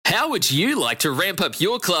How would you like to ramp up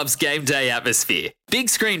your club's game day atmosphere? Big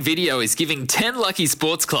Screen Video is giving 10 lucky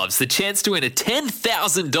sports clubs the chance to win a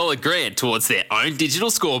 $10,000 grant towards their own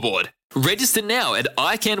digital scoreboard. Register now at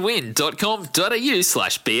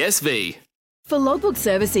iCanWin.com.au/BSV. For logbook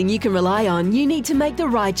servicing you can rely on, you need to make the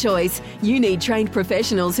right choice. You need trained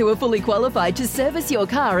professionals who are fully qualified to service your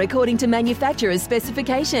car according to manufacturer's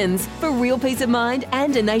specifications. For real peace of mind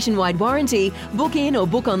and a nationwide warranty, book in or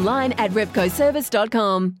book online at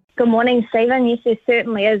repcoservice.com. Good morning, Stephen. Yes, there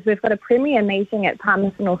certainly is. We've got a premier meeting at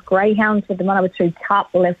Palmerston North Greyhounds with the Manawatu Cup.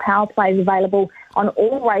 We'll have power plays available on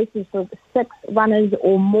all races for 6 runners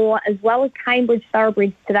or more, as well as Cambridge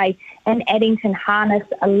Thoroughbreds today and Addington Harness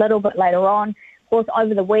a little bit later on. Of course,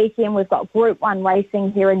 over the weekend, we've got Group 1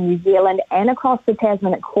 racing here in New Zealand and across the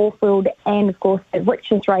Tasman at Caulfield, and, of course, the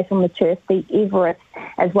richest race on the turf, the Everest,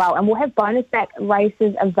 as well. And we'll have bonus back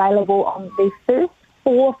races available on the first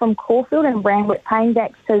 4 from Caulfield and Randwick, paying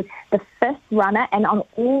back to the 5th runner, and on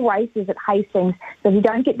all races at Hastings. So if you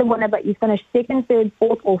don't get the winner but you finish 2nd, 3rd,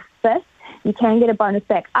 4th or 5th, you can get a bonus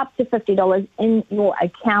back up to $50 in your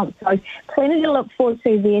account. So plenty to look forward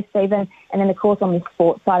to there, Stephen. And then, of course, on the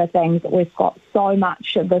sports side of things, we've got so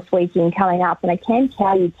much this weekend coming up. And I can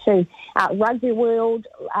tell you, too, Rugby World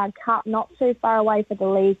Cup not too far away for the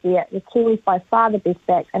league there. The Kiwis by far the best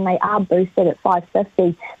back, and they are boosted at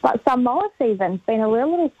 $5.50. But Samoa season's been a real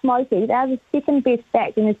little smoky. They're the second best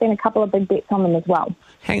back, and there's been a couple of big bets on them as well.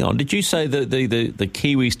 Hang on, did you say the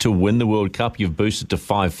Kiwis to win the World Cup you've boosted to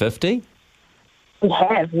 $5.50? We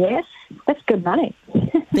have, yes. That's good money.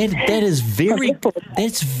 That's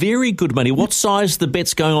very good money. What size are the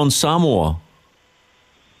bets going on Samoa?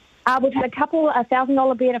 We've had a couple,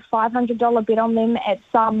 $1,000 bet, a $500 bet on them at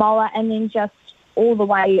Samoa, and then just all the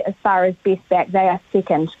way as far as best back, they are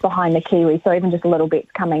second behind the Kiwis, so even just a little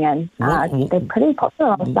bet's coming in. They're pretty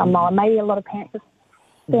popular on Samoa. Maybe a lot of Panthers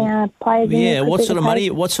players. Yeah, what sort of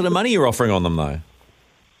money you're offering on them, though?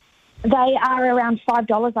 They are around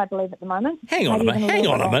 $5, I believe, at the moment. Hang on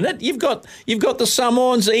a minute. You've got the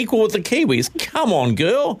Samoans equal with the Kiwis. Come on,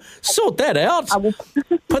 girl, sort that out.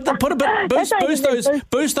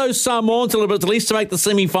 Boost those Samoans a little bit, at least to make the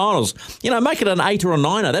semi-finals. Make it an 8 or a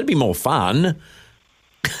 9er. That'd be more fun.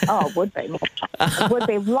 Oh, it would be more fun. It would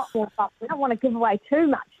be a lot more fun. We don't want to give away too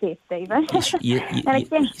much there, Stephen. Yes, you do.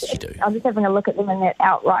 I'm just having a look at them in that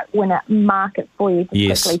outright winner market for you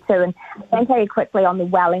quickly too. And I can tell you quickly on the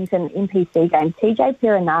Wellington NPC game, TJ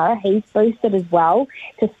Perenara, he's boosted as well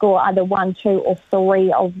to score either 1, 2 or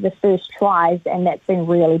 3 of the first tries, and that's been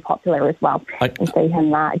really popular as well. You see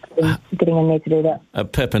him getting in there to do that.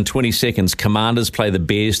 Pip, in 20 seconds, Commanders play the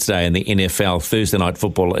Bears today in the NFL Thursday Night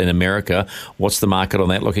Football in America. What's the market on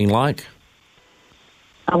that looking like?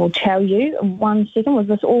 I will tell you. 1 second. Was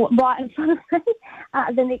this all right in front of me?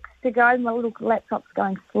 The next to go, my little laptop's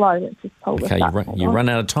going slow. Let's just pull this up. You run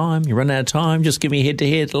out of time. Just give me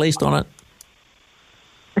head-to-head at least on it.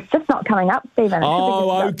 It's just not coming up, Stephen.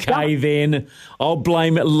 Oh, okay then. I'll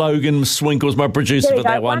blame Logan Swinkles, my producer, for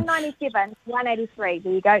that one. 197, 183.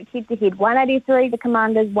 There you go. Head-to-head. 183, the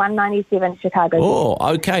Commanders. 197, Chicago. Oh,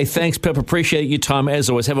 okay. Thanks, Pip. Appreciate your time as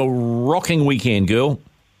always. Have a rocking weekend, girl.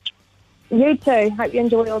 You too. Hope you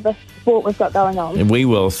enjoy all the sport we've got going on. And we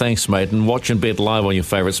will. Thanks, mate. And watch and bet live on your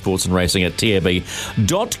favourite sports and racing at tab.co.nz.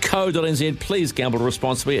 Please gamble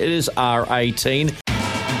responsibly. It is R18.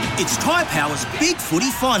 It's Tyre Power's Big Footy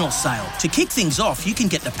Final Sale. To kick things off, you can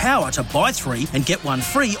get the power to buy 3 and get 1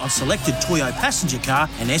 free on selected Toyo passenger car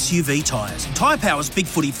and SUV tyres. Tyre Power's Big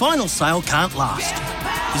Footy Final Sale can't last.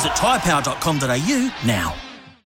 Visit tyrepower.com.au now.